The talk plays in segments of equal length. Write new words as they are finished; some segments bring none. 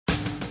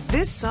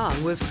This song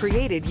was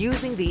created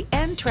using the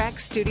N-Track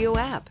Studio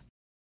app.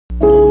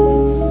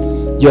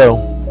 Yo,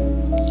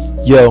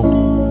 yo,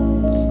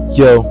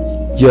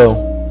 yo,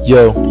 yo,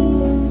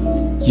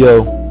 yo,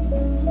 yo,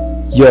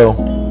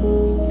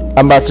 yo.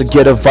 I'm about to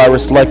get a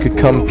virus like a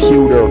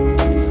computer.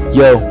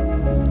 Yo,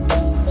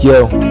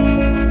 yo,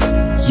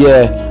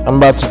 yeah. I'm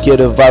about to get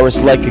a virus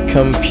like a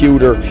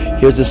computer.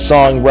 Here's a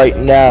song right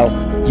now.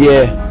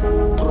 Yeah,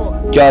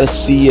 gotta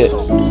see it.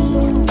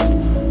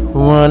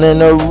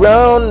 Running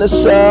around the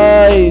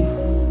side.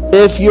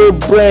 If your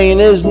brain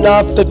is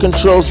not the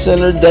control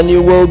center, then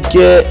you will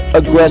get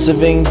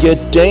aggressive and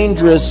get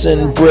dangerous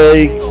and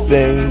break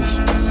things.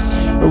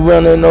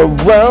 Running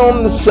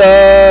around the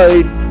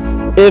side.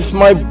 If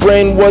my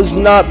brain was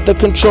not the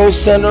control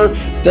center,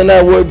 then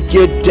I would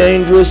get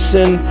dangerous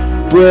and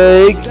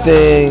break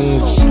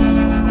things.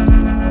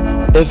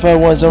 If I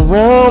was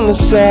around the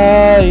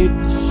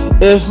side.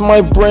 If my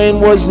brain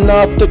was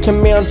not the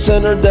command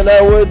center, then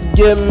I would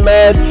get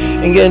mad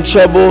and get in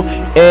trouble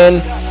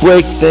and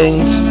break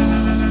things.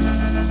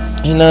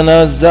 And on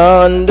a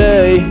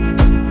Sunday,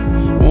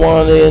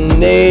 wanted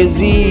an AZ,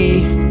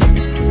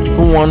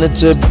 who wanted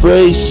to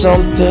break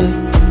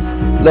something,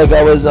 like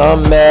I was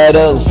on mad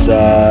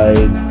side.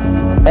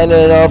 And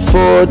then I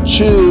fought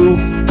you,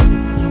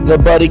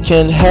 nobody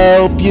can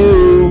help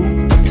you.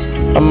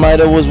 I might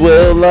have was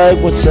well like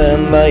when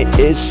sunlight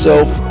is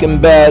so fucking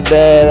bad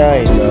that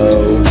I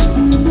know.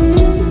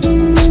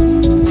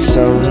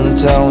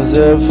 Sometimes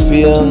a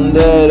feeling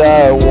that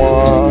I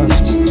want.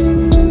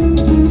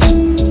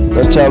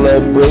 No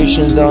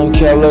calibrations on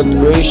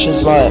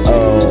calibrations my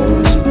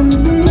own.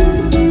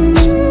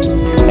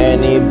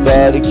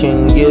 Anybody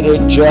can get a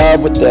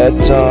job with that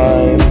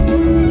time.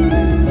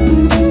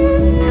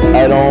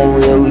 I don't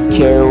really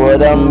care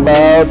what I'm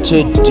about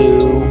to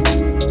do.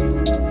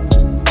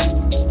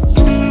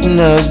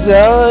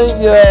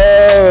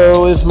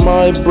 If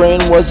my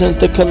brain wasn't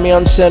the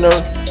command center,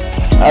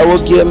 I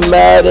would get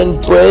mad and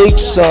break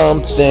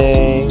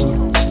something.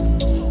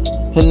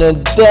 And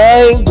then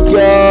they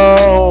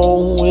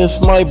go. If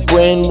my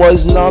brain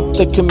was not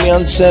the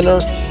command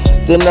center,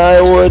 then I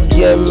would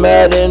get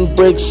mad and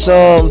break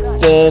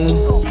something.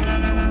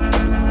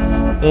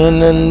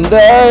 And then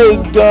they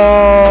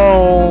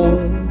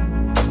go.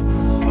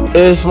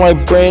 If my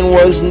brain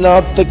was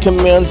not the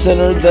command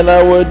center, then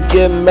I would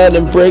get mad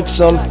and break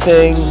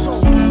something.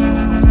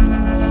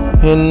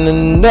 And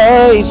then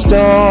they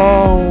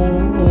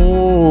stone.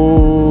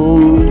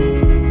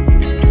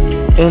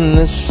 In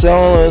the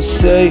song I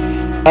say,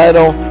 I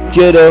don't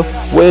get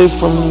away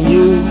from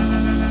you.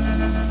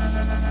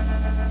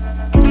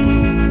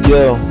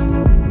 Yo.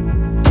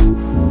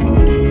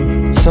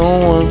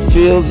 Someone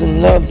feels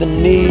another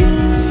need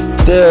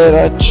that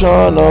I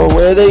tryna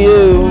wear to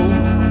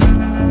you.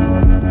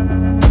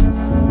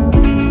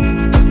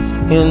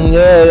 And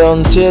that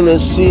until I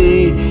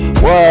see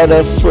what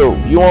I fruit.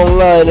 You won't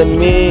lie to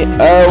me,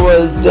 I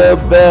was the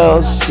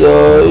best,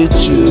 so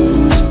it's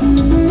you.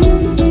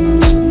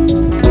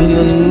 And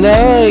then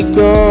I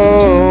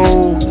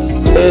go.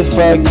 If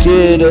I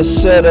get a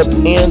set up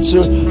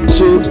answer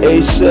to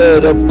a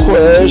set up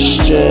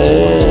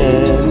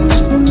question.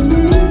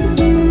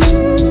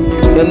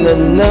 And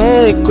then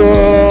I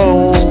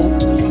go.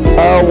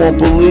 I won't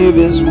believe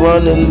it's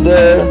running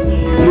there.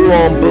 You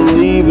won't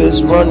believe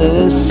it's running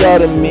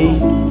inside of me.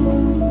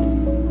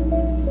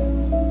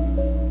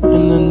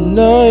 And the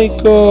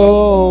night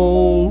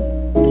goes.